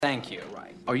Thank you.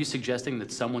 Right. Are you suggesting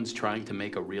that someone's trying to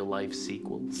make a real-life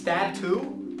sequel? Stab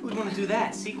 2? Who'd want to do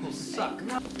that? Sequels suck. 2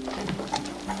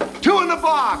 in the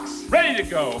box! Ready to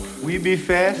go. We be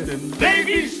fast and They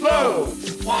be slow.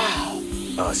 Wow.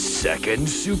 A second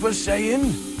Super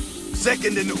Saiyan?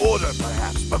 Second in order,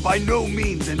 perhaps, but by no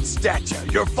means in stature.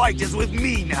 Your fight is with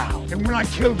me now. And when I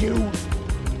kill you,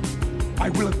 I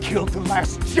will have killed the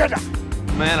last Jedi.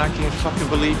 Man, I can't fucking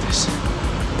believe this.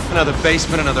 Another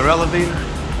basement, another elevator.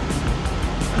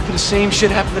 How could the same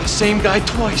shit happen to the same guy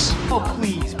twice? Oh,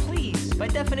 please, please. By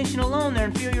definition alone, they're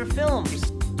inferior films.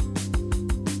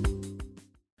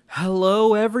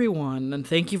 Hello, everyone, and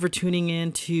thank you for tuning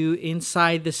in to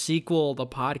Inside the Sequel, the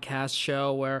podcast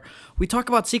show where we talk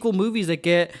about sequel movies that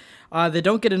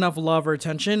don't get enough love or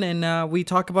attention, and we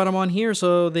talk about them on here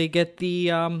so they get the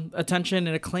attention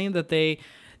and acclaim that they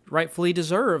rightfully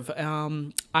deserve.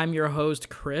 I'm your host,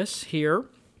 Chris, here.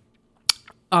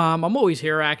 I'm always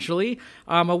here, actually.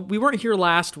 We weren't here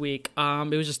last week.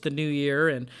 It was just the new year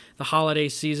and the holiday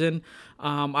season.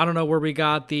 I don't know where we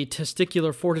got the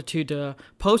testicular fortitude to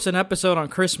post an episode on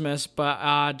Christmas,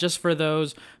 but just for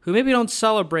those who maybe don't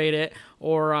celebrate it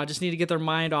or just need to get their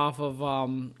mind off of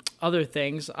other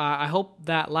things, I hope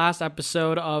that last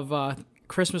episode of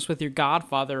Christmas with Your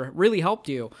Godfather really helped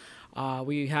you.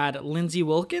 We had Lindsay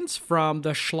Wilkins from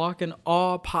the Schlock and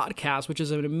Awe podcast, which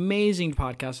is an amazing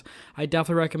podcast. I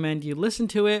definitely recommend you listen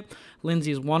to it.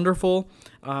 Lindsay is wonderful.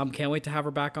 Can't wait to have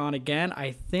her back on again.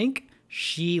 I think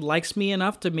she likes me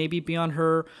enough to maybe be on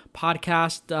her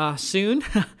podcast soon,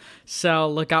 so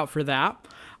look out for that.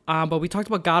 But we talked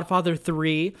about Godfather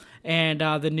 3 and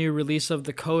the new release of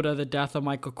The Coda, The Death of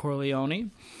Michael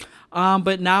Corleone.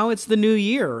 But now it's the new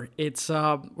year.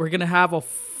 We're going to have a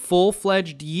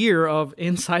full-fledged year of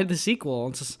Inside the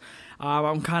Sequel.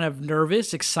 I'm kind of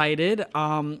nervous, excited.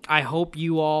 I hope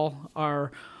you all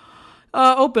are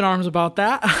open arms about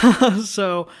that.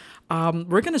 So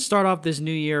we're going to start off this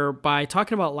new year by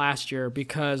talking about last year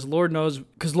because Lord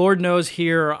knows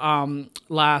here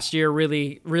last year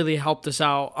really helped us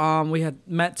out. We had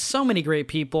met so many great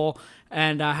people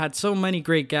and had so many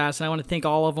great guests. And I want to thank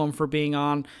all of them for being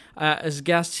on as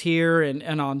guests here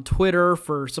and on Twitter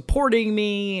for supporting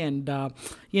me and,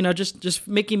 just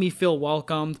making me feel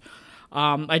welcomed.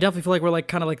 I definitely feel like we're like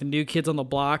kind of like the new kids on the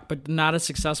block, but not as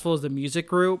successful as the music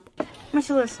group. What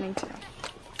you listening to?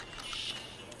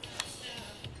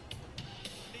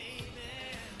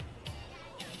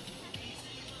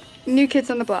 New Kids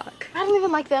on the Block. I don't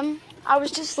even like them. I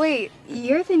was just late.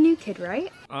 You're the new kid,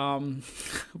 right?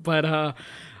 But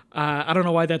I don't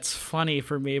know why that's funny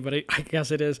for me, but I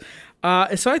guess it is.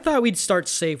 So I thought we'd start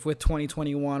safe with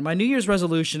 2021. My New Year's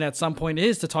resolution at some point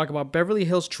is to talk about Beverly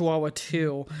Hills Chihuahua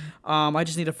 2. I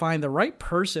just need to find the right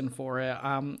person for it.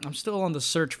 I'm still on the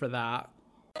search for that.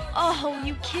 Oh,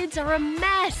 you kids are a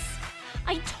mess.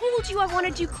 I told you I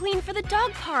wanted you clean for the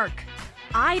dog park.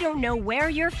 I don't know where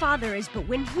your father is, but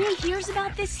when he hears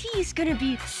about this, he's gonna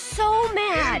be so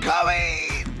mad.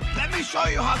 Incoming! Let me show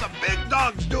you how the big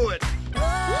dogs do it.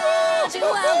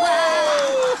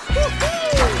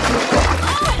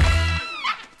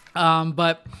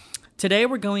 But today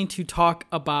we're going to talk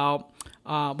about,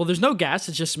 there's no guest,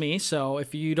 it's just me. So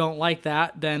if you don't like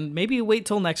that, then maybe wait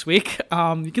till next week.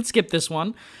 You can skip this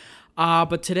one.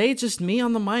 But today it's just me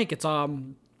on the mic. It's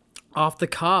off the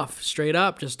cuff, straight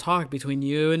up, just talk between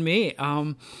you and me.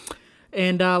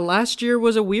 And last year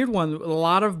was a weird one. A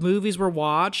lot of movies were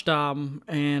watched,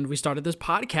 and we started this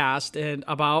podcast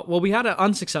we had an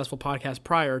unsuccessful podcast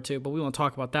prior to, but we won't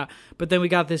talk about that. But then we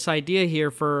got this idea here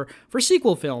for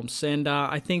sequel films, and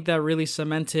I think that really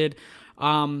cemented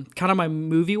kind of my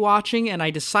movie watching, and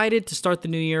I decided to start the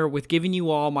new year with giving you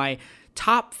all my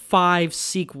top 5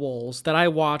 sequels that I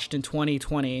watched in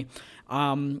 2020.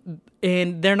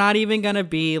 And they're not even going to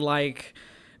be like,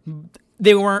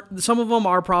 some of them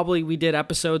are probably we did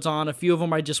episodes on. A few of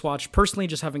them I just watched personally,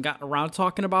 just haven't gotten around to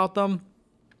talking about them.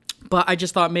 But I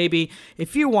just thought maybe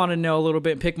if you want to know a little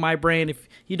bit and pick my brain, if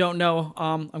you don't know,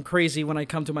 I'm crazy when I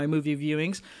come to my movie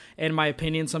viewings and my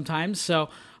opinion sometimes. So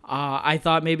I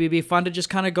thought maybe it'd be fun to just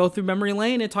kind of go through memory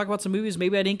lane and talk about some movies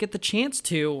maybe I didn't get the chance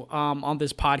to on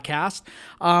this podcast.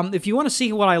 If you want to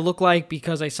see what I look like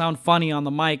because I sound funny on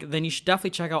the mic, then you should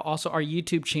definitely check out also our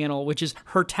YouTube channel, which is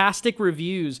Hertastic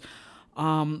Reviews,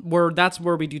 that's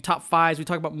where we do top 5s. We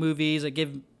talk about movies. I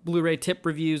give Blu-ray tip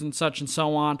reviews and such and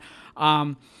so on.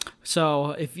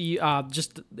 So if you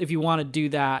want to do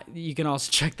that, you can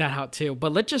also check that out too.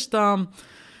 But let's just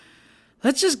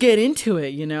get into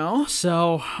it,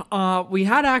 So I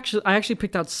actually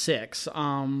picked out 6.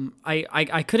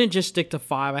 I couldn't just stick to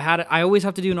 5. I always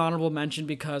have to do an honorable mention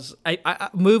because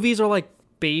movies are like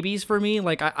babies for me.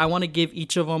 Like, I want to give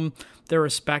each of them their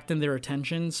respect and their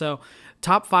attention. So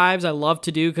top 5s I love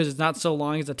to do because it's not so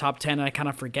long as the top 10, and I kind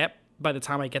of forget by the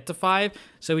time I get to 5.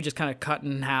 So we just kind of cut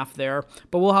in half there.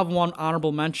 But we'll have one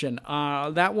honorable mention.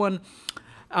 That one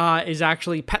is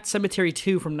actually Pet Sematary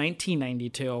 2 from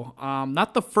 1992.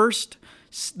 Not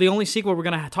the only sequel we're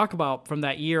going to talk about from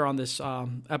that year on this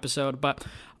episode, but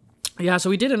yeah, so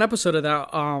we did an episode of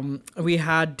that. We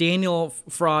had Daniel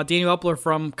Upler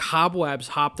from Cobwebs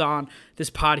hopped on this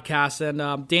podcast,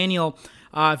 and Daniel,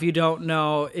 if you don't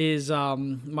know, is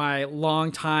my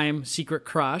longtime secret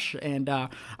crush, and I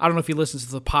don't know if he listens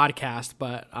to the podcast,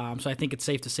 but so I think it's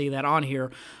safe to say that on here.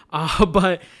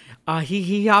 But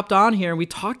he hopped on here, and we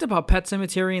talked about Pet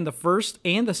Sematary in the first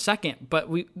and the second, but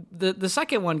the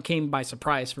second one came by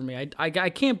surprise for me. I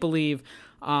can't believe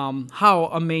how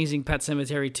amazing Pet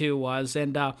Sematary 2 was,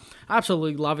 and I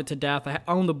absolutely love it to death. I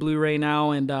own the Blu-ray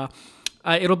now, and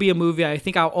it'll be a movie I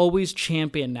think I'll always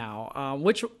champion now,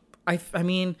 which I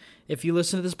mean, if you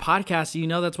listen to this podcast, you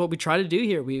know that's what we try to do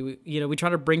here. We try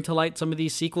to bring to light some of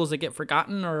these sequels that get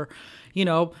forgotten, or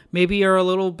maybe are a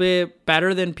little bit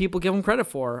better than people give them credit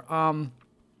for.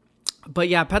 But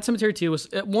yeah, Pet Sematary 2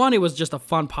 it was just a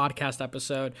fun podcast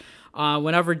episode.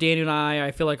 Whenever Daniel and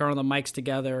I feel like are on the mics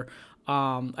together,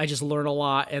 I just learn a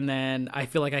lot, and then I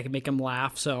feel like I can make him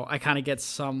laugh, so I kind of get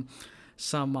some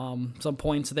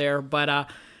points there. But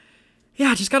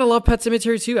yeah, just gotta love Pet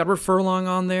Sematary 2. Edward Furlong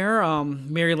on there.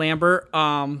 Mary Lambert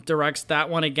directs that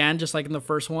one again, just like in the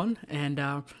first one, and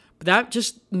but that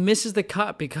just misses the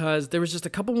cut because there was just a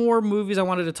couple more movies I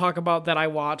wanted to talk about that I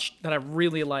watched that I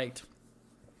really liked.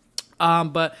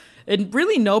 But in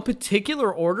really no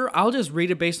particular order, I'll just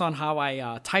read it based on how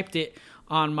I typed it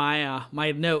on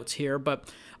my notes here.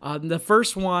 But the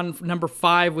first one, number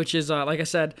 5, which is, like I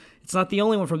said, it's not the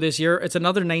only one from this year. It's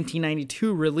another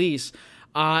 1992 release.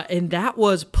 And that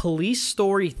was Police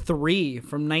Story 3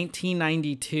 from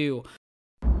 1992.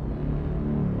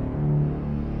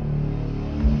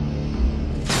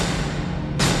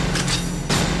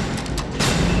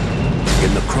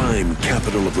 In the crime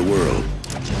capital of the world,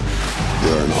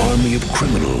 where an army of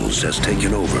criminals has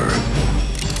taken over,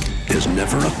 there's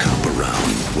never a cop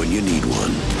around when you need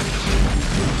one.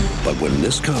 But when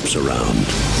this cop's around,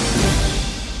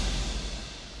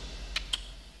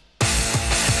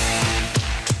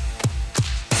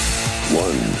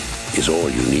 one is all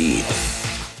you need.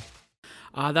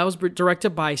 That was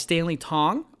directed by Stanley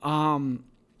Tong.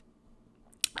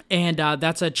 And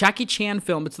that's a Jackie Chan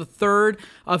film. It's the third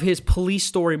of his Police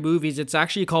Story movies. It's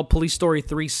actually called Police Story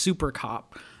 3 Super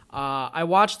Cop. I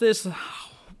watched this, I'm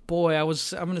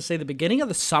going to say the beginning of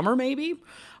the summer maybe.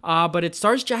 But it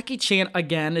stars Jackie Chan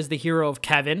again as the hero of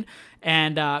Kevin.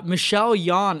 And Michelle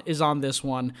Yeoh is on this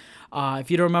one. If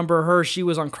you don't remember her, she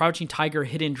was on Crouching Tiger,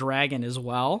 Hidden Dragon as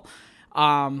well.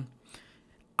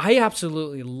 I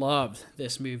absolutely loved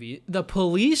this movie. The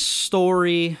Police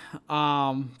Story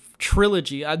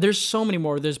trilogy. There's so many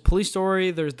more. There's Police Story.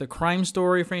 There's the Crime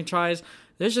Story franchise.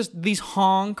 There's just these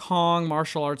Hong Kong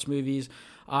martial arts movies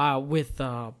with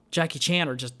Jackie Chan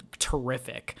are just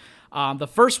terrific. The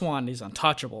first one is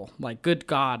untouchable. Like, good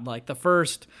God. Like, the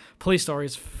first Police Story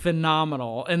is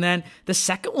phenomenal. And then the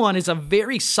second one is a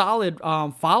very solid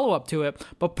follow-up to it.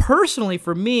 But personally,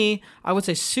 for me, I would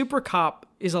say Super Cop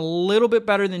is a little bit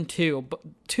better than 2. But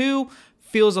 2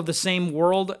 feels of the same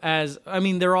world as, I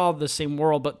mean, they're all the same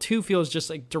world, but 2 feels just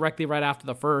like directly right after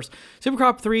the first. Super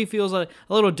Cop 3 feels a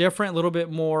little different, a little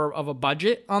bit more of a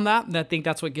budget on that, and I think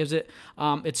that's what gives it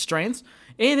its strengths.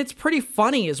 And it's pretty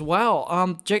funny as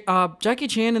well. Jackie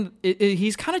Chan,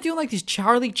 he's kind of doing like these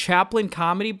Charlie Chaplin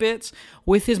comedy bits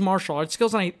with his martial arts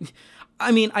skills, and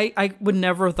I would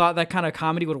never have thought that kind of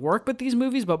comedy would work with these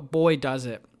movies, but boy, does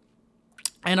it.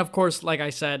 And of course, like I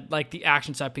said, like the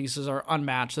action set pieces are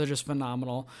unmatched. They're just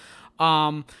phenomenal.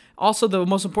 Also, the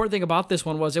most important thing about this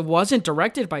one was it wasn't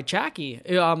directed by Jackie.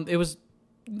 It was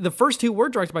the first 2 were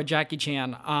directed by Jackie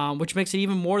Chan, which makes it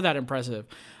even more that impressive.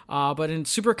 But in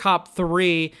Super Cop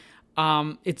 3,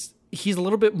 he's a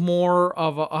little bit more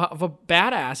of a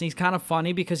badass. He's kind of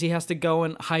funny because he has to go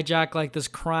and hijack like this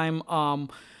crime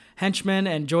henchman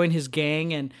and join his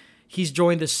gang, and he's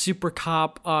joined the Super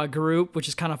Cop group, which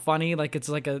is kind of funny. Like it's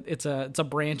a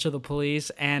branch of the police,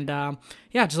 and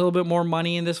yeah, just a little bit more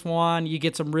money in this one. You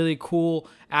get some really cool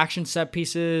action set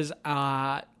pieces,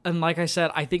 and like I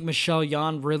said, I think Michelle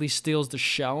Yeoh really steals the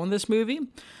show in this movie,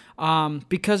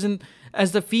 because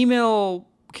as the female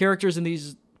characters in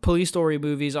these Police Story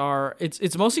movies are,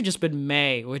 it's mostly just been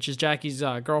May, which is Jackie's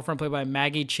girlfriend, played by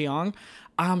Maggie Cheung.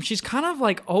 She's kind of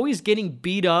like always getting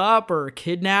beat up or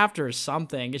kidnapped or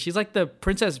something. She's like the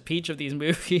Princess Peach of these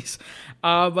movies.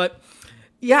 But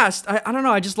Yes, I don't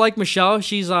know. I just like Michelle.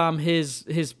 She's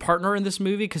his partner in this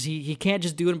movie because he can't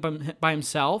just do it by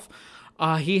himself.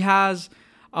 He has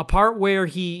a part where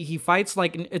he fights,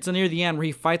 like, it's near the end, where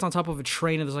he fights on top of a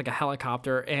train and there's like a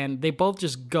helicopter, and they both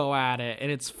just go at it,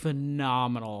 and it's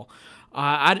phenomenal.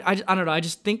 I don't know. I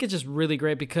just think it's just really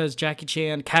great because Jackie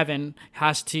Chan, Kevin,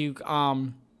 has to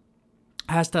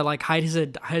like hide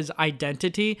his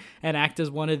identity and act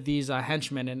as one of these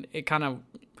henchmen, and it kind of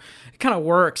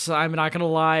works. I'm not gonna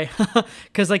lie,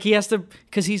 because like he's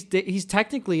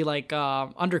technically like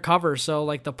undercover, so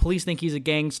like the police think he's a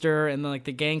gangster, and then like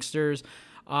the gangsters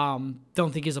don't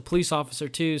think he's a police officer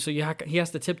too. So he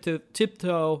has to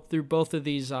tiptoe through both of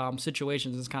these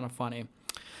situations. It's kind of funny.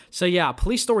 So yeah,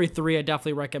 Police Story 3, I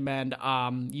definitely recommend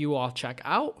you all check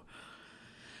out.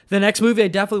 The next movie I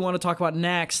definitely want to talk about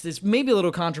next is maybe a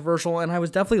little controversial, and I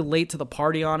was definitely late to the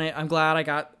party on it. I'm glad I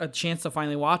got a chance to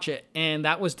finally watch it, and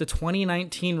that was the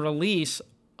 2019 release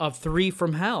of 3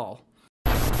 from Hell.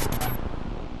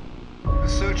 The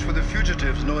search for the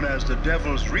fugitives known as the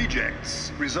Devil's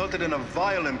Rejects resulted in a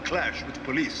violent clash with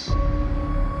police.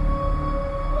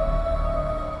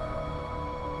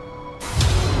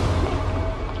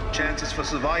 Chances for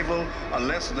survival are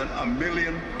less than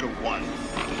 1,000,000 to 1.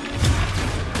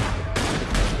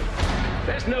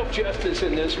 There's no justice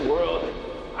in this world.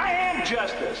 I am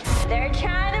justice. They're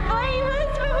trying to blame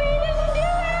us, but we didn't do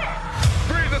it.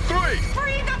 Free the 3!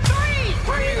 Free the 3!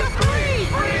 Free the 3!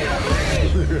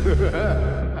 Free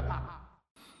the 3!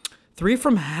 3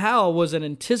 from Hell was an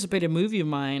anticipated movie of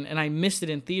mine, and I missed it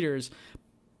in theaters.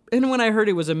 And when I heard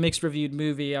it was a mixed reviewed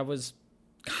movie, I was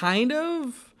kind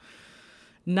of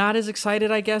not as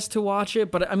excited, I guess, to watch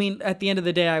it. But I mean, at the end of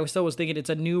the day, I still was thinking it's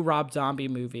a new Rob Zombie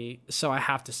movie, so I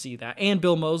have to see that. And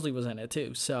Bill Moseley was in it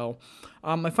too. So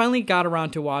I finally got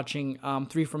around to watching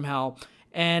 3 from Hell.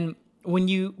 And when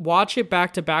you watch it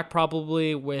back to back,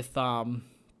 probably with The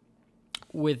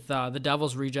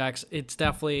Devil's Rejects, it's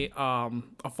definitely a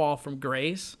fall from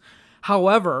grace.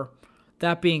 However,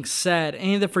 that being said,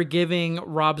 any of the forgiving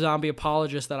Rob Zombie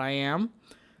apologist that I am,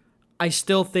 I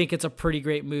still think it's a pretty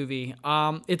great movie.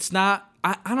 It's not,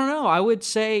 I don't know, I would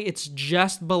say it's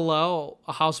just below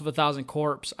A House of a Thousand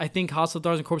Corpses. I think House of a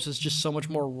Thousand Corpses is just so much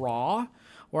more raw,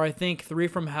 where I think 3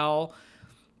 from Hell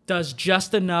does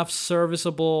just enough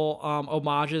serviceable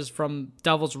homages from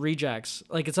Devil's Rejects.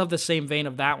 Like, it's of the same vein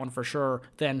of that one for sure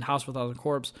than House of a Thousand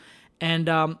Corpses. And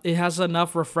it has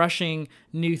enough refreshing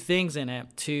new things in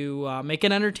it to make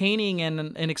it entertaining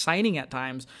and exciting at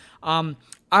times.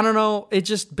 I don't know. It's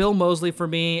just Bill Moseley for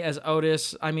me as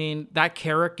Otis. I mean, that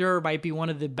character might be one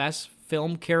of the best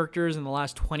film characters in the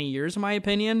last 20 years, in my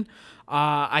opinion.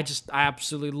 I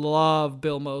absolutely love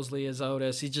Bill Moseley as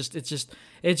Otis. It's just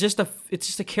a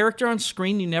character on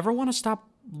screen you never want to stop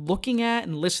looking at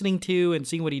and listening to and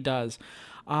seeing what he does.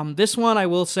 This one, I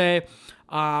will say,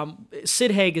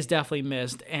 Sid Haig is definitely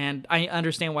missed, and I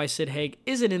understand why Sid Haig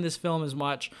isn't in this film as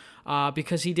much,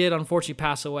 because he did unfortunately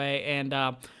pass away, and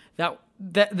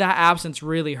that absence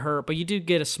really hurt. But you do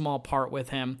get a small part with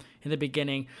him in the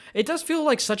beginning. It does feel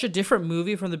like such a different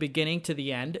movie from the beginning to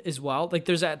the end as well. Like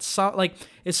there's that like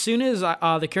as soon as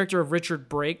the character of Richard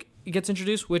Brake gets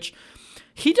introduced, which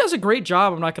he does a great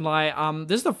job. I'm not gonna lie.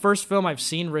 This is the first film I've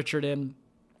seen Richard in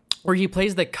where he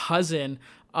plays the cousin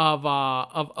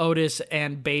of Otis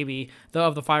and Baby,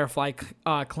 of the Firefly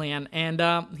clan, and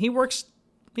he works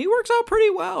out pretty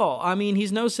well. I mean,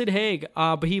 he's no Sid Haig,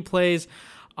 but he plays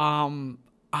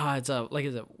is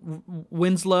it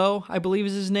Winslow, I believe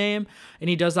is his name, and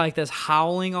he does like this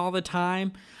howling all the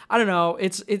time. I don't know.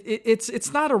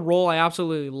 It's not a role I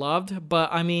absolutely loved, but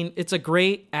I mean, it's a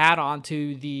great add-on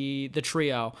to the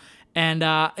trio. And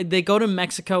they go to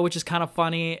Mexico, which is kind of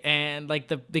funny, and like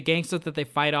the gangster that they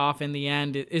fight off in the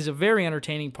end is a very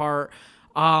entertaining part.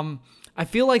 I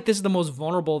feel like this is the most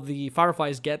vulnerable the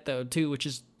Fireflies get, though, too, which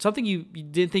is something you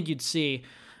didn't think you'd see.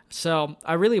 So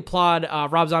I really applaud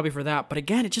Rob Zombie for that. But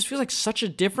again, it just feels like such a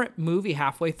different movie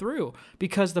halfway through,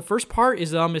 because the first part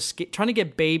is trying to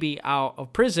get Baby out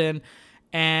of prison,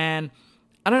 and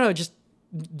I don't know, it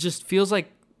just feels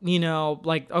like, you know,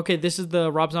 like, okay, this is the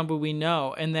Rob Zombie we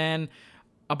know. And then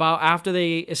about after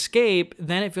they escape,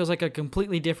 then it feels like a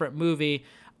completely different movie.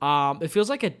 It feels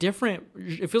like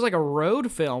a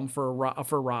road film for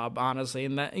Rob, honestly.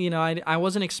 And that, you know, I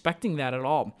wasn't expecting that at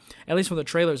all, at least from the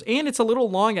trailers. And it's a little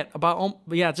long at about,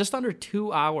 just under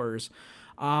 2 hours,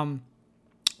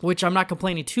 which I'm not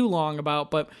complaining too long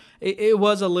about, but it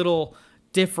was a little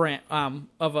different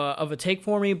of a take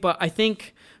for me. But I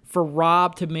think for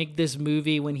Rob to make this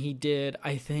movie when he did,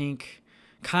 I think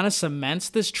kind of cements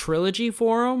this trilogy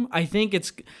for him. I think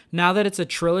it's now that it's a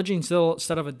trilogy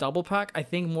instead of a double pack, I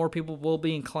think more people will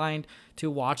be inclined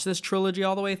to watch this trilogy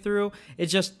all the way through.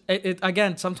 It's just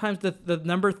again, sometimes the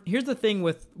number, here's the thing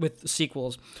with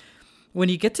sequels. When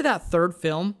you get to that third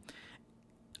film,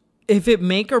 if it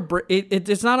make or break,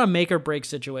 it's not a make or break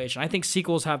situation. I think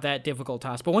sequels have that difficult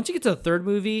task. But once you get to the third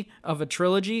movie of a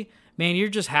trilogy, man, you're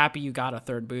just happy you got a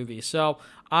third movie. So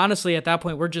honestly, at that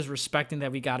point, we're just respecting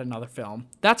that we got another film.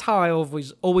 That's how I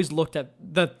always looked at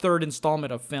the third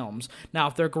installment of films. Now,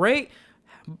 if they're great,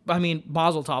 I mean,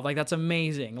 Mazel Tov, like that's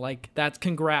amazing. Like that's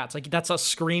congrats. Like that's a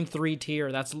Scream 3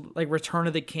 tier. That's like Return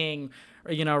of the King,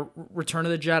 or, you know, Return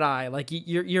of the Jedi. Like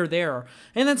you're there.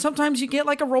 And then sometimes you get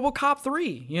like a RoboCop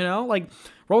 3. You know, like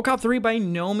RoboCop 3 by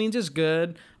no means is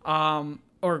good.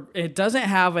 Or it doesn't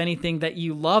have anything that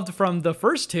you loved from the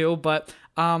first two, but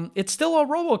it's still a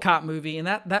RoboCop movie, and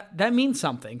that means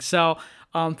something. So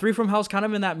 3 from Hell's kind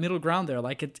of in that middle ground there.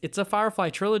 Like it's a Firefly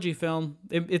trilogy film.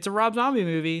 It's a Rob Zombie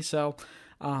movie, so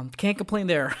can't complain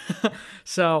there.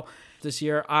 So this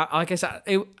year, like I said,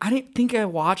 I didn't think I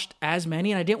watched as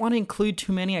many, and I didn't want to include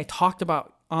too many I talked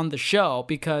about on the show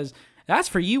because that's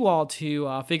for you all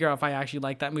to figure out if I actually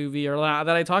like that movie or not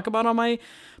that I talk about on my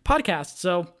podcast.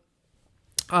 So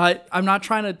I'm not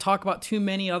trying to talk about too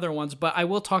many other ones, but I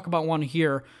will talk about one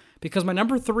here because my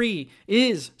number 3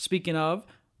 is, speaking of,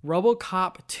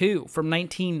 RoboCop 2 from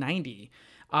 1990.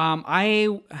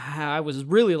 I was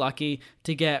really lucky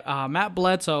to get Matt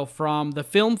Bledsoe from the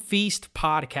Film Feast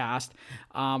podcast.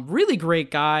 Really great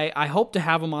guy. I hope to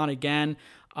have him on again.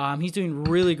 He's doing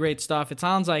really great stuff. It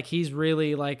sounds like he's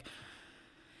really like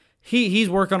he's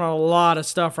working on a lot of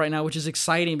stuff right now, which is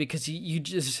exciting because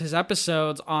his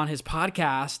episodes on his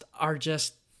podcast are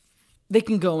just, they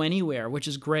can go anywhere, which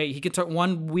is great. He can talk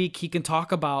 1 week. He can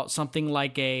talk about something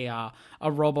like a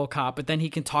RoboCop, but then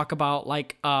he can talk about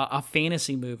like a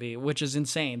fantasy movie, which is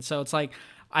insane. So it's like,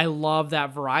 I love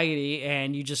that variety,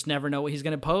 and you just never know what he's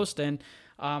going to post. And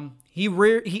I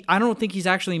don't think he's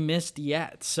actually missed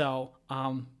yet. So,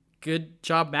 good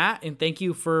job, Matt, and thank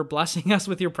you for blessing us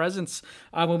with your presence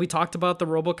when we talked about the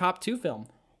RoboCop 2 film.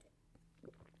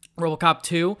 RoboCop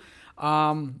 2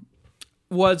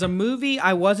 was a movie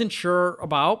I wasn't sure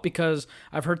about because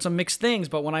I've heard some mixed things,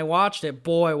 but when I watched it,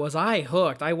 boy, was I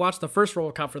hooked. I watched the first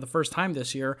RoboCop for the first time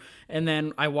this year, and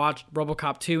then I watched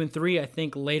RoboCop 2 and 3, I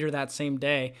think, later that same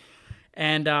day.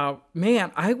 And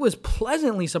man, I was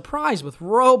pleasantly surprised with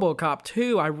RoboCop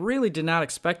 2. I really did not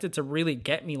expect it to really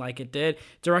get me like it did.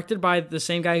 Directed by the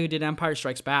same guy who did Empire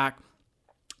Strikes Back.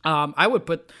 I would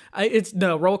put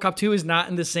RoboCop 2 is not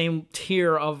in the same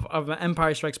tier of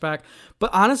Empire Strikes Back, but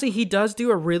honestly, he does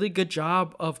do a really good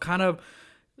job of kind of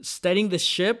steadying the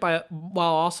ship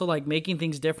while also like making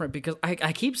things different, because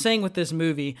I keep saying with this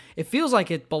movie, it feels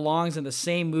like it belongs in the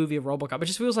same movie of RoboCop. It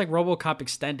just feels like RoboCop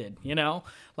extended, you know,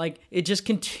 like it just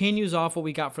continues off what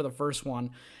we got for the first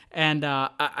one. And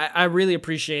I really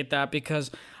appreciate that because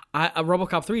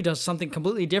RoboCop 3 does something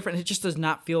completely different. It just does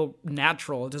not feel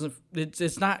natural.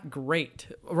 It's not great.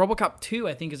 RoboCop 2,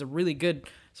 I think, is a really good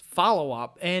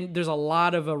follow-up, and there's a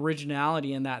lot of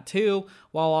originality in that too,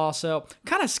 while also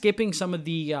kind of skipping some of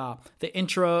the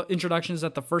introductions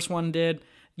that the first one did.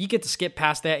 You get to skip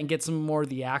past that and get some more of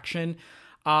the action.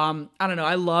 I don't know.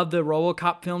 I love the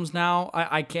RoboCop films now.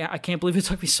 I can't believe it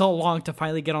took me so long to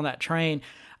finally get on that train.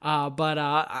 But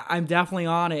I'm definitely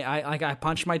on it. I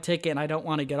punched my ticket and I don't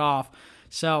want to get off.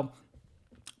 So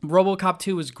RoboCop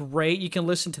 2 is great. You can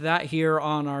listen to that here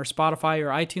on our Spotify or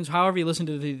iTunes, however you listen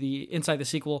to the Inside the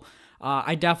Sequel.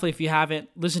 I definitely, if you haven't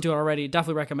listened to it already,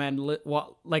 definitely recommend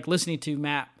listening to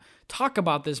Matt talk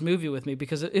about this movie with me,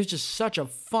 because it was just such a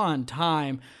fun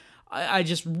time. I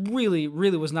just really,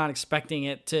 really was not expecting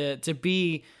it to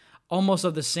be almost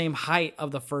of the same height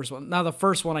of the first one. Now, the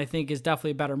first one I think is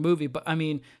definitely a better movie, but I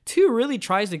mean, 2 really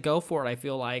tries to go for it, I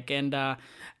feel like. And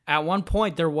at one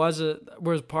point there was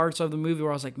parts of the movie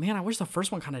where I was like, man, I wish the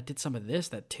first one kind of did some of this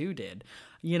that 2 did,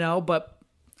 you know. But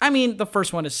I mean, the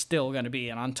first one is still going to be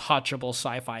an untouchable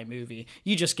sci-fi movie.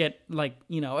 You just get like,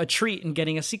 you know, a treat in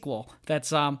getting a sequel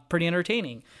that's pretty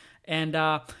entertaining. And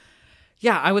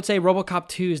yeah, I would say RoboCop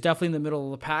 2 is definitely in the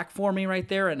middle of the pack for me right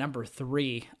there at number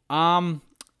 3.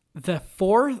 The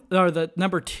fourth, or the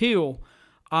number 2,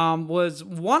 was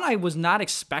one I was not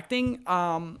expecting.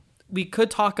 We could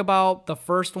talk about the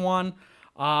first one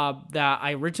that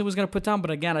I originally was going to put down, but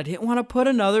again, I didn't want to put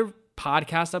another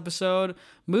podcast episode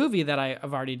movie that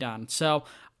I've already done. So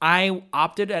I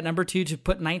opted at number 2 to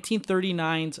put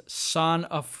 1939's Son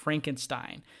of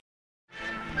Frankenstein.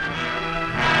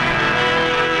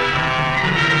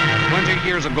 20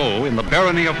 years ago, in the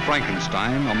barony of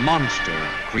Frankenstein, a monster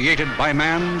created by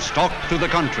man stalked through the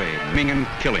country, maiming and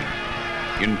killing.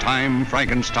 In time,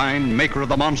 Frankenstein, maker of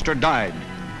the monster, died.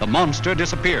 The monster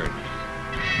disappeared.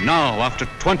 Now, after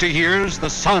 20 years, the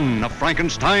son of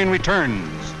Frankenstein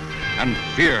returns, and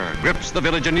fear grips the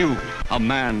village anew. A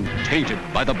man tainted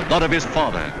by the blood of his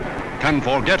father can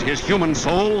forget his human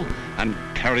soul and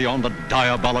carry on the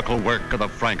diabolical work of the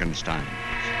Frankenstein.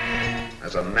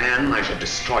 As a man, I should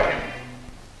destroy him.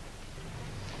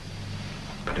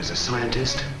 But as a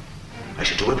scientist, I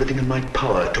should do everything in my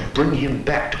power to bring him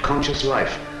back to conscious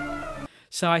life.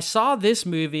 So I saw this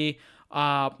movie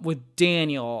with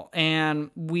Daniel,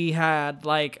 and we had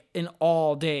like an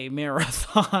all-day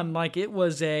marathon. Like it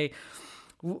was I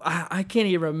can't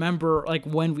even remember like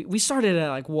when we started at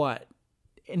like what,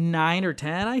 9 or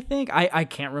 10, I think. I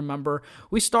can't remember.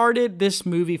 We started this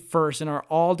movie first in our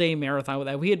all-day marathon with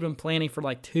that. We had been planning for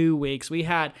like 2 weeks. We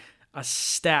had a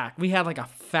stack. We had like a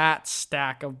fat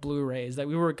stack of Blu-rays that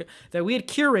we had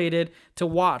curated to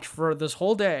watch for this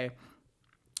whole day.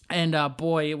 And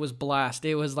boy, it was blessed.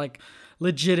 It was like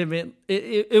legitimate.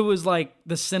 It was like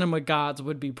the cinema gods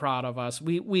would be proud of us.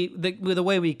 The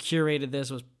way we curated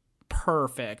this was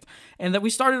perfect. And that we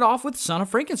started off with Son of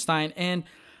Frankenstein. And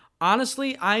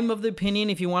honestly, I'm of the opinion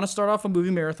if you want to start off a movie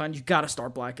marathon, you got to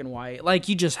start black and white. Like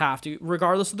you just have to,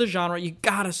 regardless of the genre, you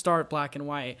got to start black and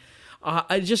white.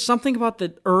 Just something about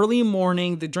the early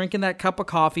morning, the drinking that cup of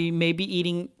coffee, maybe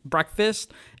eating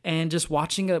breakfast, and just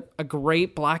watching a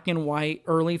great black and white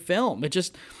early film. I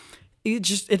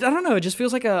don't know. It just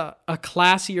feels like a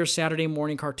classier Saturday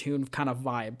morning cartoon kind of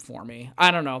vibe for me. I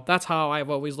don't know. That's how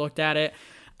I've always looked at it.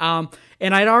 And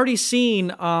I'd already seen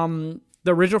the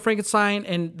original Frankenstein,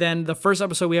 and then the first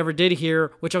episode we ever did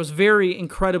here, which I was very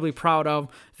incredibly proud of,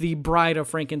 The Bride of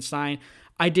Frankenstein.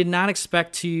 I did not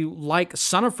expect to like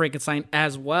Son of Frankenstein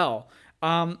as well.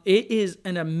 It is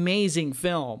an amazing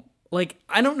film. Like,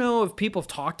 I don't know if people have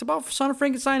talked about Son of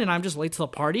Frankenstein and I'm just late to the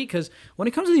party, because when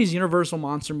it comes to these Universal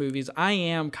monster movies, I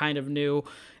am kind of new.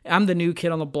 I'm the new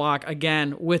kid on the block,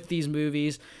 again, with these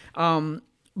movies.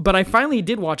 But I finally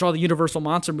did watch all the Universal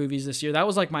monster movies this year. That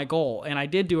was like my goal. And I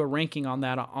did do a ranking on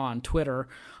that on Twitter.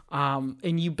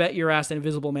 And you bet your ass that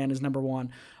Invisible Man is number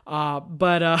one.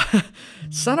 But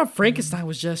Son of Frankenstein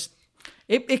was just,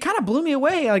 it kind of blew me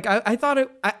away. Like I thought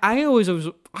I always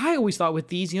thought with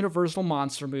these Universal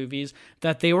monster movies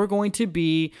that they were going to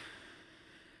be,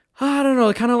 I don't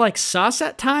know, kind of like sus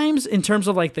at times in terms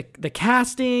of like the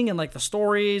casting and like the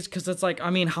stories. Cause it's like, I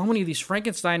mean, how many of these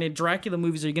Frankenstein and Dracula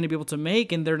movies are you going to be able to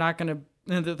make? And they're not going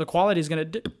to, the quality is going to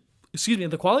dip.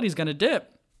 The quality is going to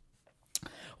dip.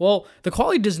 Well, the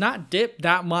quality does not dip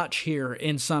that much here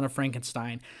in Son of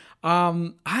Frankenstein.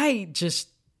 Son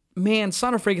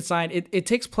of Frankenstein, it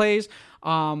takes place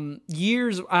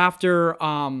years after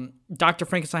Dr.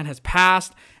 Frankenstein has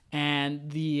passed,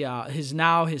 and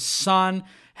his son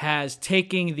has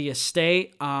taken the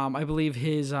estate. I believe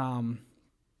his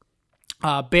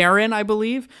Baron, I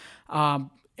believe,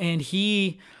 and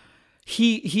he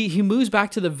moves back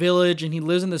to the village, and he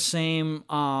lives in the same.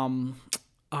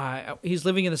 He's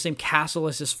living in the same castle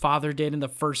as his father did in the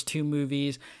first two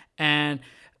movies, and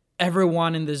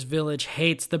everyone in this village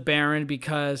hates the Baron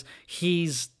because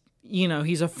he's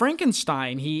a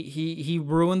Frankenstein. He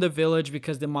ruined the village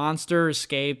because the monster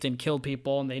escaped and killed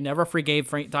people, and they never forgave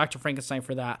Dr. Frankenstein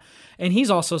for that. And he's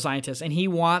also a scientist, and he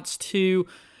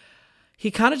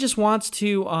kind of just wants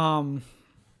to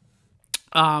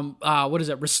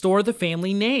restore the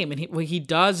family name. And what he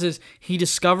does is he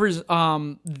discovers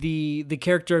the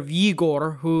character of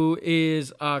Igor, who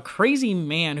is a crazy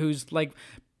man who's like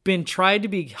been tried to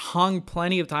be hung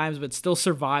plenty of times but still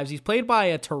survives. He's played by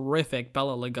a terrific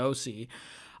Bela Lugosi.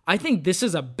 I think this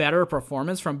is a better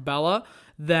performance from Bela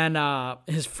than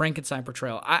his Frankenstein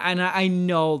portrayal. I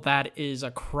know that is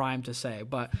a crime to say,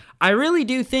 but I really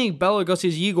do think Bela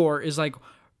Lugosi's Igor is like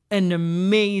an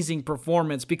amazing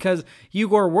performance, because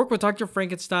Igor worked with Dr.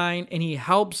 Frankenstein and he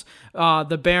helps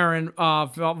the Baron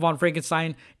von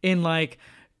Frankenstein in like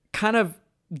kind of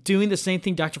doing the same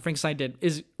thing Dr. Frankenstein did,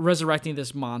 is resurrecting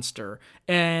this monster.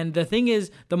 And the thing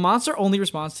is, the monster only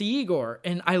responds to Igor.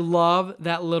 And I love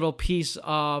that little piece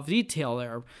of detail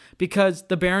there, because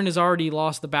the Baron has already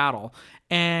lost the battle.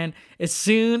 And as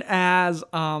soon as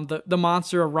the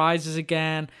monster arises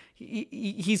again,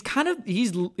 he's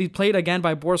played again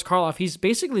by Boris Karloff. He's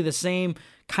basically the same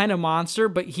kind of monster,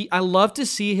 but I love to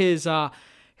see his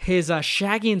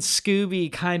Shaggy and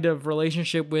Scooby kind of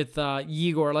relationship with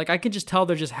Igor. Like, I can just tell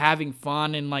they're just having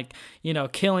fun and like,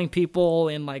 killing people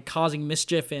and like causing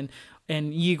mischief and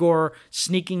Igor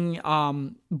sneaking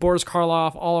Boris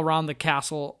Karloff all around the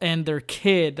castle, and their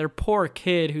poor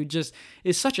kid, who just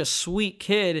is such a sweet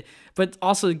kid, but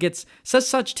also says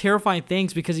such terrifying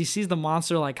things because he sees the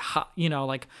monster like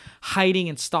hiding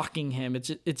and stalking him.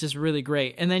 It's just really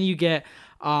great. And then you get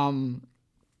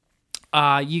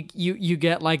you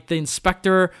get like the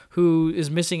inspector who is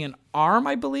missing an arm,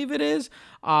 I believe it is,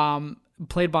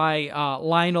 played by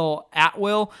Lionel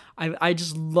Atwill. I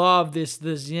just love this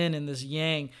yin and this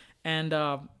yang. And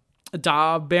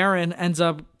Baron ends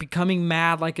up becoming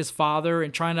mad like his father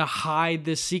and trying to hide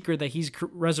this secret that he's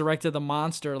resurrected the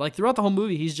monster. Like throughout the whole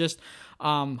movie, he's just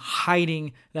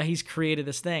hiding that he's created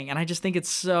this thing. And I just think it's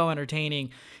so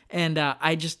entertaining. And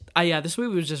this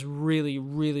movie was just really,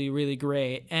 really, really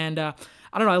great. And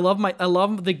I don't know, I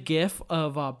love the gif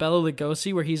of Bela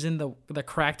Lugosi where he's in the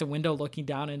cracked window looking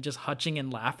down and just hutching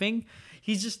and laughing.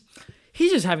 He's just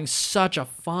having such a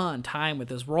fun time with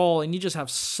this role, and you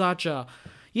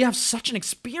have such an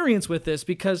experience with this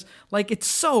because like it's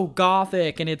so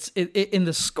gothic, and and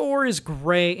the score is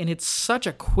great, and it's such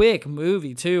a quick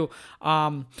movie too.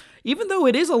 Even though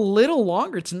it is a little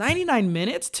longer, it's 99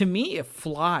 minutes. To me, it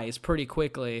flies pretty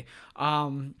quickly.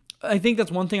 I think that's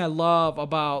one thing I love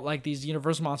about like these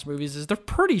Universal Monster movies is they're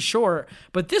pretty short,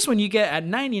 but this one you get at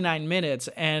 99 minutes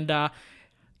and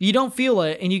you don't feel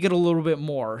it, and you get a little bit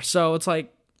more. So it's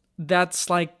like,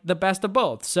 that's like the best of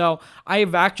both. So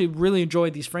I've actually really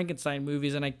enjoyed these Frankenstein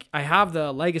movies, and I have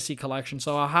the Legacy collection,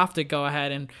 so I'll have to go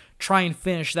ahead and try and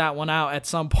finish that one out at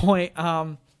some point.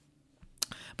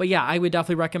 But yeah, I would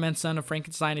definitely recommend Son of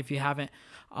Frankenstein if you haven't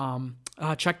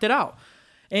checked it out.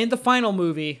 And the final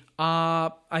movie,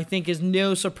 I think, is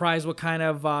no surprise what kind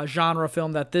of genre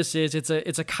film that this is. It's a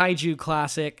kaiju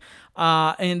classic,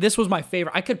 and this was my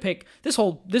favorite. I could pick this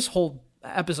whole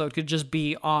episode could just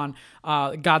be on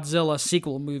Godzilla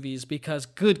sequel movies because,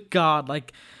 good God,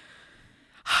 like,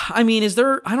 I mean,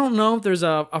 I don't know if there's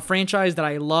a franchise that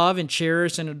I love and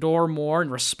cherish and adore more and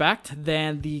respect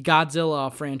than the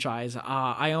Godzilla franchise.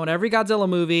 I own every Godzilla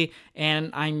movie, and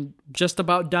I'm just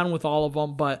about done with all of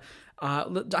them, but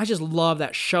I just love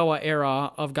that Showa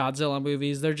era of Godzilla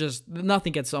movies.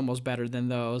 Nothing gets almost better than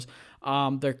those.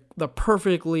 They're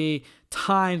perfectly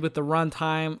timed with the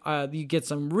runtime. You get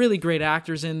some really great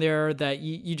actors in there that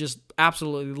you just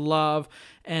absolutely love.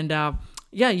 And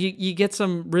you get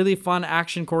some really fun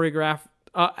action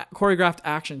choreographed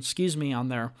action, on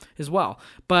there as well.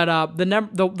 But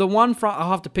the one front I'll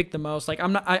have to pick the most. Like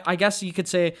I guess you could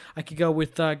say I could go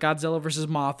with Godzilla versus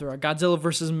Mothra, Godzilla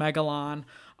versus Megalon.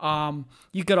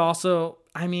 You could also,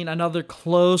 another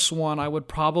close one I would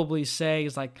probably say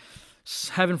is like,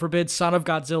 heaven forbid, Son of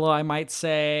Godzilla, I might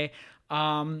say.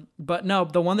 But no,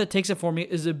 the one that takes it for me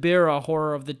is Ebirah,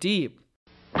 Horror of the Deep.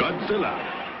 Godzilla,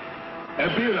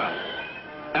 Ebirah,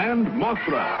 and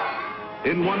Mothra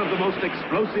in one of the most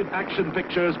explosive action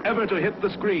pictures ever to hit the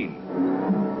screen.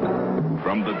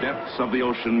 From the depths of the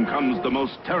ocean comes the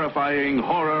most terrifying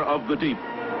horror of the deep.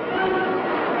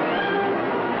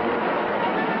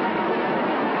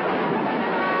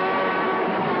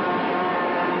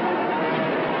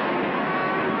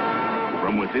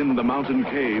 From within the mountain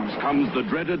caves comes the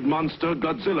dreaded monster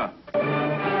Godzilla.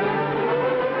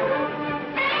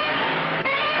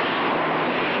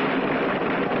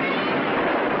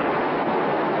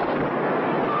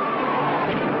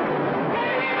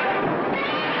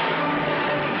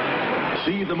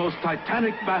 See the most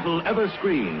titanic battle ever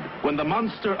screened when the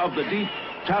monster of the deep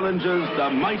challenges the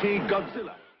mighty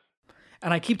Godzilla.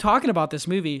 And I keep talking about this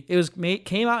movie. It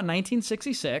came out in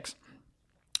 1966.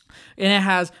 And it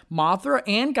has Mothra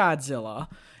and Godzilla,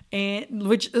 and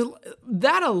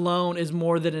that alone is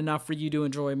more than enough for you to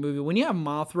enjoy a movie. When you have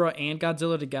Mothra and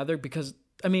Godzilla together, because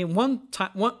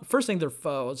first thing, they're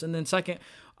foes, and then second,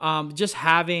 just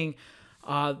having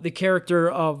the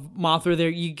character of Mothra there,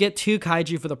 you get two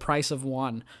kaiju for the price of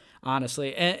one.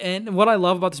 Honestly, and what I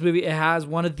love about this movie, it has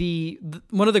one of the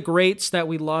greats that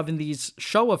we love in these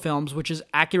Showa films, which is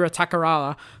Akira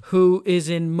Takarada, who is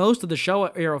in most of the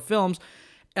Showa era films.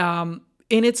 And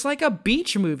it's like a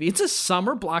beach movie. It's a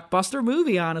summer blockbuster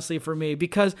movie, honestly, for me,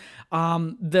 because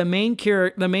the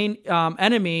main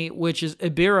enemy, which is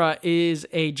Ebirah, is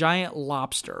a giant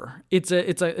lobster. It's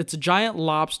a giant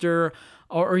lobster,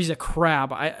 or he's a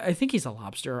crab. I think he's a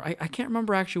lobster. I can't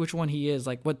remember actually which one he is,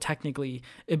 like what technically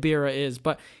Ebirah is,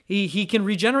 but he can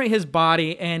regenerate his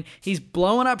body, and he's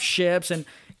blowing up ships, and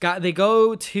they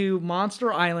go to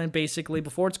Monster Island basically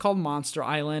before it's called Monster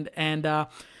Island, and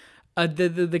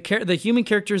the human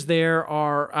characters there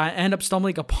end up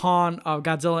stumbling upon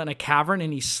Godzilla in a cavern,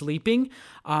 and he's sleeping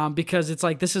because it's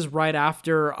like this is right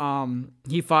after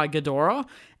he fought Ghidorah,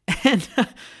 and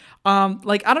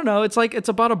Like, I don't know, it's like it's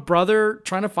about a brother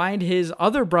trying to find his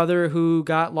other brother who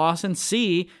got lost in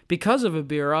sea because of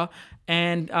Ebirah.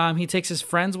 And he takes his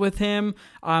friends with him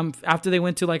after they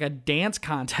went to like a dance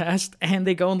contest, and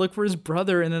they go and look for his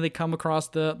brother, and then they come across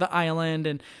the island,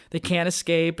 and they can't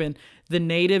escape, and the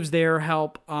natives there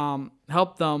help them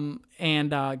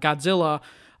and Godzilla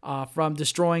from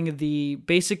destroying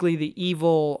basically the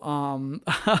evil.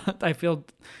 I feel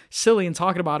silly in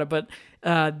talking about it, but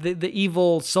the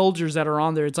evil soldiers that are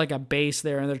on there, it's like a base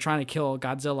there, and they're trying to kill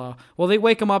Godzilla. Well, they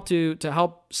wake him up to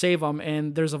help save him,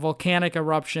 and there's a volcanic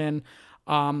eruption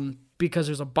because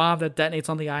there's a bomb that detonates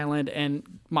on the island, and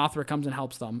Mothra comes and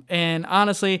helps them. And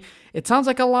honestly, it sounds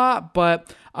like a lot,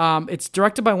 but it's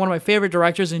directed by one of my favorite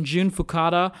directors, Jun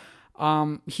Fukuda.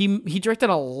 He directed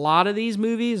a lot of these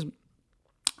movies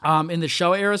in the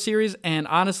Showa era series, and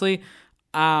honestly,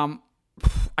 I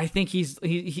think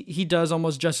he does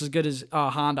almost just as good as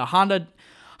Honda.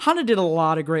 Honda did a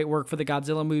lot of great work for the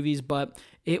Godzilla movies, but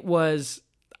it was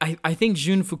I think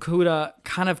Jun Fukuda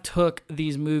kind of took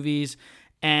these movies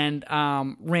and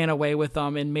ran away with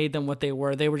them and made them what they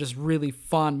were. They were just really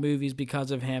fun movies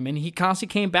because of him, and he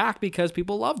constantly came back because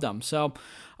people loved them. So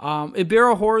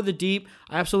Ebirah Horror of the Deep,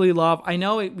 I absolutely love. I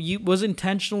know it was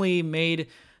intentionally made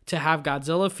to have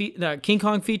King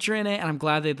Kong feature in it, and I'm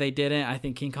glad that they didn't. I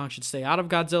think King Kong should stay out of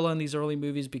Godzilla in these early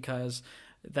movies because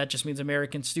that just means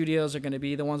American studios are going to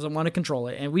be the ones that want to control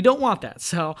it, and we don't want that.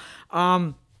 So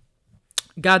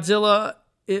Godzilla,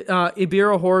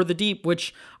 Ebirah Horror of the Deep,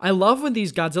 which I love when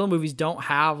these Godzilla movies don't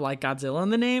have like Godzilla in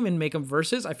the name and make them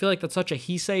verses. I feel like that's such a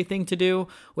Heisei thing to do,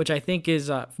 which I think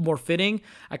is more fitting.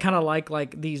 I kind of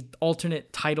like these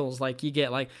alternate titles, like you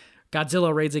get like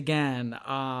Godzilla Raids Again,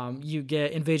 you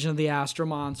get Invasion of the Astro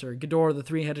Monster, Ghidorah the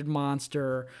Three-Headed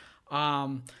Monster. I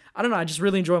don't know, I just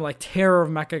really enjoy like Terror of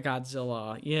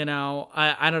Mechagodzilla, you know.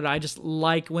 I don't know, I just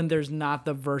like when there's not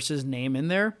the versus name in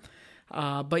there.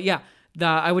 But yeah,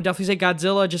 I would definitely say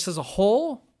Godzilla just as a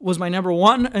whole was my number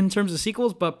one in terms of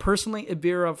sequels, but personally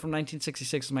Ebirah from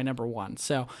 1966 is my number one.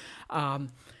 So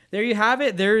there you have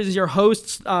it. There is your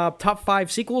host's top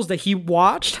 5 sequels that he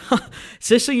watched.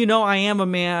 Just so you know, I am a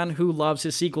man who loves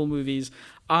his sequel movies.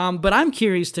 But I'm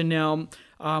curious to know,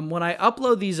 when I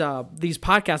upload these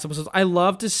podcast episodes, I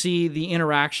love to see the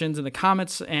interactions and the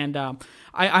comments, and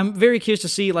I'm very curious to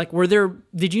see, like,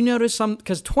 did you notice some,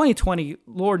 because 2020,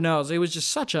 Lord knows, it was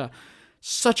just such a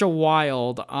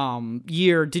wild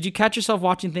year. Did you catch yourself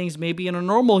watching things maybe in a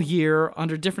normal year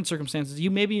under different circumstances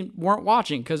you maybe weren't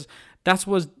watching? Because that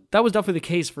was definitely the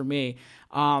case for me.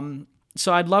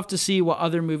 So I'd love to see what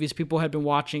other movies people had been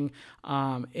watching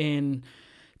in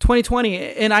 2020.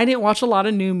 And I didn't watch a lot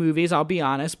of new movies, I'll be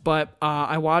honest, but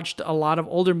I watched a lot of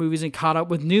older movies and caught up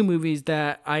with new movies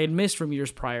that I had missed from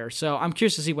years prior. So I'm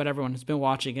curious to see what everyone has been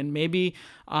watching, and maybe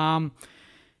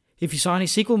if you saw any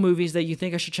sequel movies that you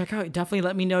think I should check out, definitely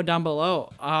let me know down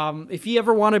below. If you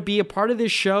ever want to be a part of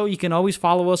this show, you can always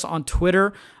follow us on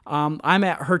Twitter. I'm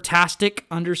at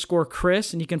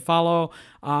Hertastic_Chris, and you can follow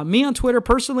me on Twitter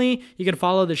personally. You can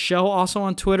follow the show also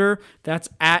on Twitter. That's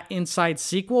at Inside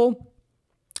Sequel.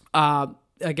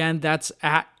 Again, that's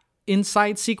at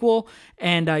Inside Sequel.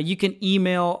 And you can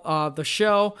email the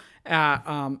show at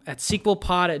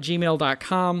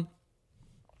sequelpod@gmail.com.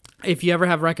 If you ever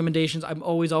have recommendations, I'm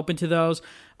always open to those.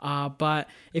 But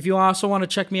if you also want to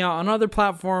check me out on other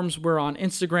platforms, we're on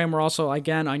Instagram. We're also,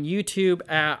 again, on YouTube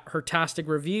at Hertastic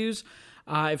Reviews.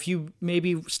 If you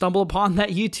maybe stumble upon that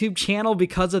YouTube channel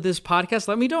because of this podcast,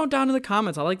 let me know down in the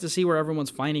comments. I like to see where everyone's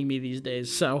finding me these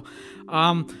days. So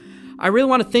I really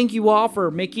want to thank you all for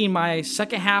making my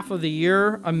second half of the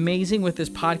year amazing with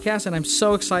this podcast, and I'm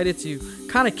so excited to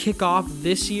kind of kick off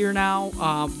this year now.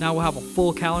 Now we'll have a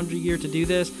full calendar year to do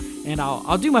this, and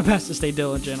I'll do my best to stay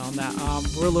diligent on that.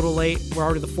 We're a little late. We're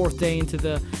already the 4th day into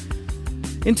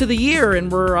the year,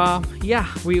 and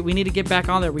we need to get back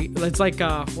on there. It's like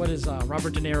what does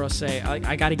Robert De Niro say?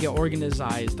 I got to get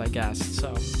organized, I guess.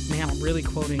 So man, I'm really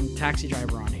quoting Taxi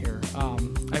Driver on here.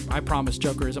 I promise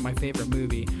Joker isn't my favorite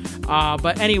movie.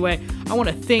 But anyway, I want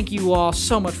to thank you all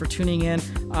so much for tuning in.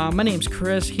 My name's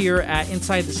Chris here at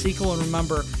Inside the Sequel. And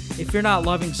remember, if you're not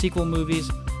loving sequel movies,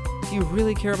 do you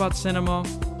really care about cinema?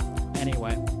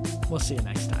 Anyway, we'll see you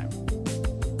next time.